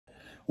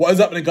What is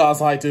happening, guys?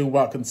 How you doing?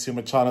 Welcome to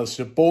my channel. It's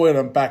your boy and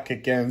I'm back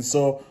again.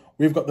 So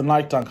we've got the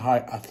Nike Dunk High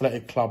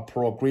Athletic Club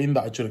Pro Green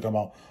that actually come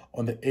out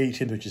on the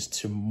 18th, which is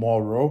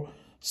tomorrow.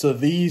 So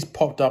these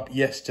popped up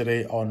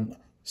yesterday on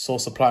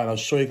Source Supply, and I'll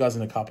show you guys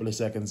in a couple of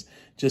seconds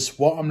just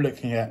what I'm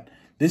looking at.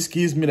 This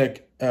gives me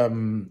like a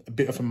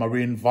bit of a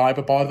marine vibe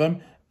about them.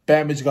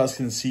 Bam, as you guys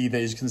can see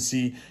there, as you can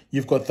see,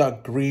 you've got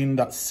that green,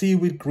 that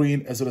seaweed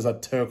green, as well as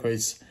that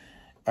turquoise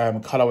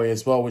colorway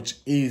as well, which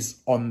is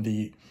on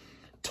the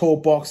toe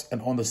box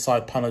and on the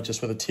side panel just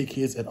where the tick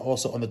is, and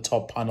also on the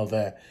top panel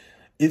there.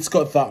 It's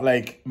got that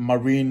like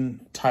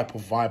marine type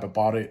of vibe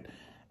about it,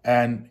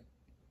 and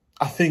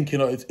I think, you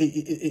know,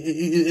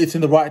 it's in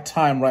the right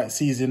time, right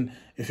season.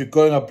 If you're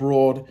going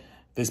abroad,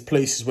 there's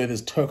places where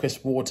there's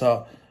turquoise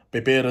water,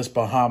 Barbados,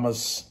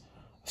 Bahamas,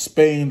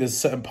 Spain. There's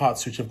certain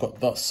parts which have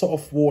got that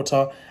sort of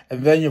water,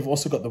 and then you've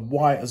also got the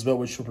white as well,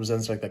 which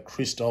represents like the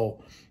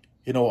crystal,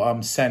 you know,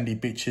 sandy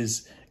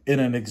beaches in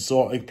an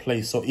exotic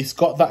place. So it's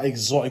got that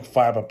exotic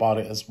vibe about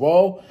it as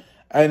well,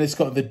 and it's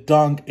got the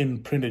dunk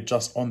imprinted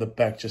just on the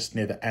back, just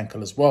near the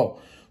ankle as well.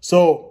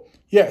 So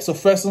yeah, so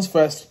first things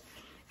first,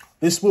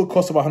 this will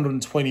cost about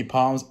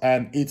 £120,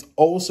 and it's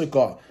also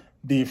got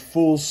the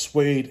full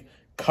suede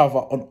cover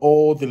on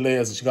all the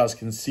layers, as you guys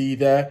can see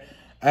there.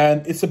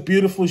 And it's a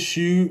beautiful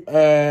shoe,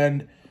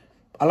 and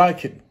I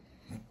like it.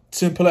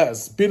 Simple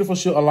as. Beautiful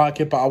shoe, I like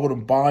it, but I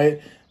wouldn't buy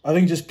it. I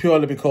think just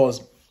purely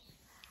because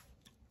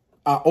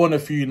I own a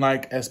few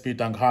Nike SB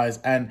Dunk Highs,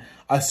 and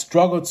I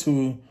struggle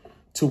to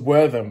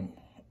wear them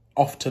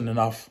often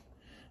enough.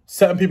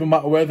 Certain people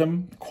might wear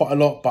them quite a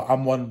lot, but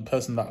I'm one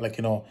person that, like,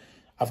 you know,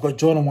 I've got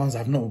Jordan ones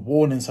I've not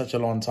worn in such a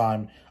long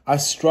time. I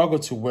struggle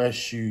to wear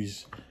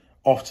shoes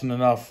often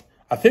enough.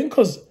 I think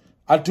because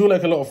I do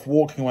like a lot of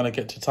walking when I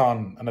get to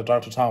town and I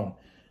drive to town.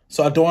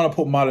 So I don't want to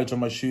put mileage on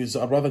my shoes.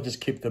 So I'd rather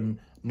just keep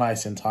them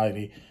nice and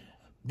tidy.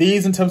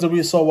 These, in terms of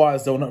resale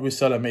wise, they will not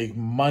resell and make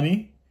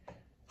money.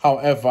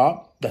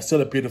 However, they're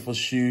still a beautiful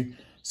shoe.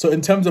 So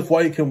in terms of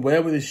what you can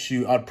wear with this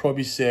shoe, I'd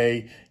probably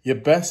say your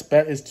best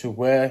bet is to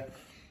wear,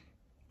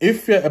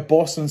 if you're a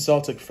Boston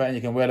Celtic fan, you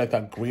can wear like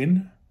that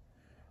green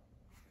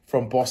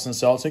from Boston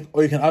Celtic,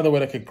 or you can either wear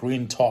like a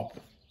green top,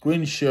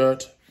 green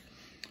shirt,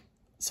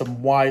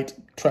 some white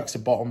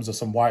tracksuit bottoms or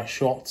some white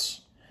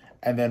shorts,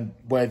 and then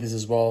wear this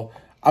as well.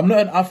 I'm not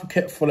an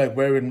advocate for like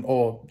wearing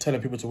or telling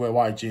people to wear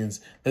white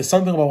jeans. There's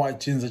something about white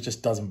jeans that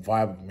just doesn't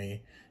vibe with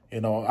me. You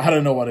know, I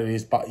don't know what it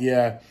is, but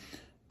yeah.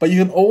 But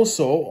you can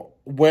also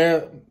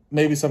wear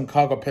maybe some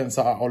cargo pants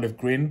that are olive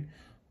green,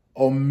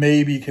 or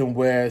maybe you can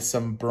wear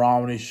some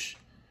brownish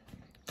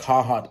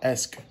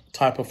Carhartt-esque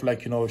type of,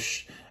 like, you know,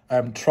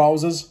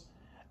 trousers,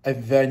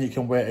 and then you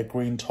can wear a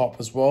green top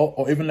as well,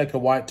 or even like a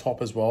white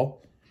top as well.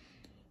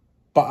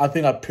 But I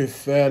think I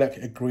prefer like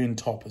a green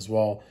top as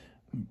well.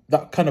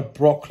 That kind of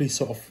broccoli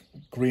sort of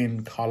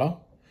green color.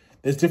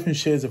 There's different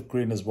shades of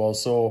green as well.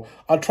 So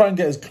I'll try and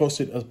get as close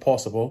to it as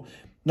possible.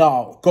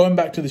 Now, going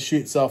back to the shoe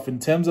itself, in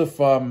terms of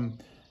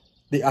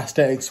the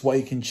aesthetics, what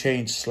you can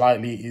change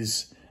slightly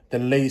is the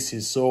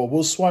laces. So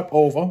we'll swipe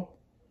over.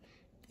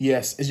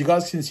 Yes, as you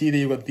guys can see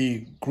there, you've got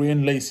the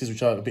green laces,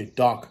 which are a bit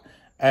dark.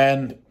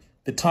 And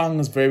the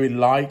tongue is very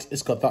light.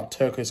 It's got that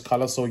turquoise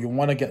color. So you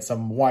want to get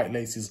some white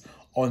laces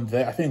on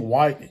there. I think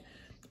white,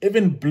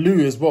 even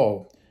blue as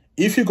well.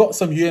 If you got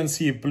some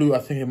UNC blue, I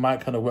think it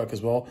might kind of work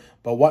as well.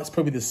 But white's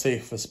probably the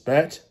safest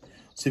bet.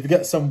 So if you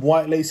get some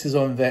white laces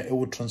on there, it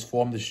will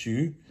transform the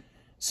shoe.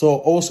 So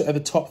also at the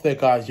top there,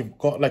 guys, you've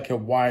got like a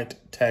white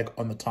tag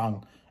on the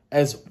tongue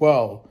as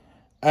well.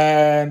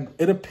 And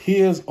it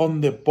appears on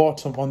the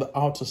bottom, on the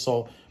outer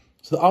sole.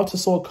 So the outer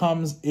sole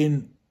comes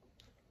in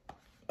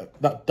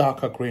that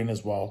darker green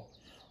as well.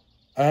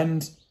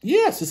 And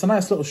yes, it's a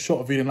nice little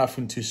short video,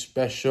 nothing too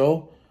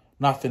special,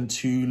 nothing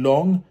too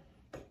long.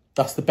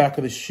 That's the back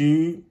of the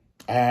shoe,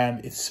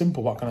 and it's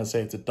simple. What can I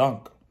say? It's a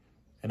dunk.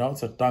 You know,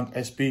 it's a dunk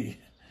SB.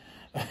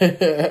 I'm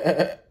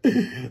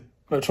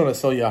not trying to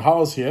sell you a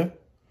house here.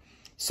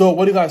 So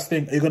what do you guys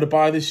think? Are you going to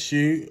buy this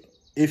shoe?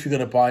 If you're going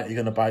to buy it, you're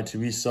going to buy it to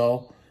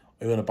resell, or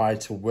you're going to buy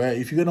it to wear?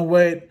 If you're going to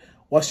wear it,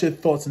 what's your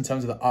thoughts in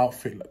terms of the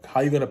outfit? Like, how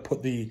are you going to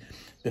put the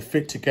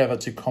fit together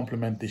to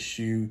complement the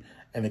shoe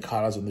and the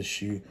colors on the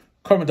shoe?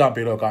 Comment down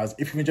below, guys.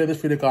 If you enjoyed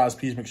this video, guys,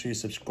 please make sure you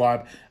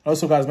subscribe. And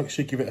also, guys, make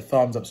sure you give it a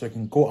thumbs up so it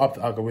can go up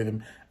the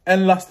algorithm.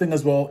 And last thing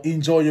as well,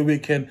 enjoy your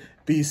weekend.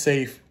 Be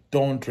safe.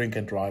 Don't drink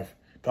and drive.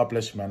 God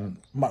bless you, man.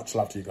 Much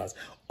love to you guys.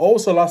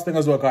 Also, last thing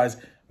as well, guys,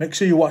 make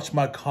sure you watch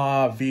my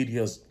car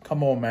videos.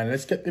 Come on, man.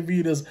 Let's get the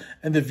videos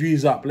and the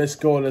views up. Let's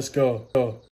go. Let's go.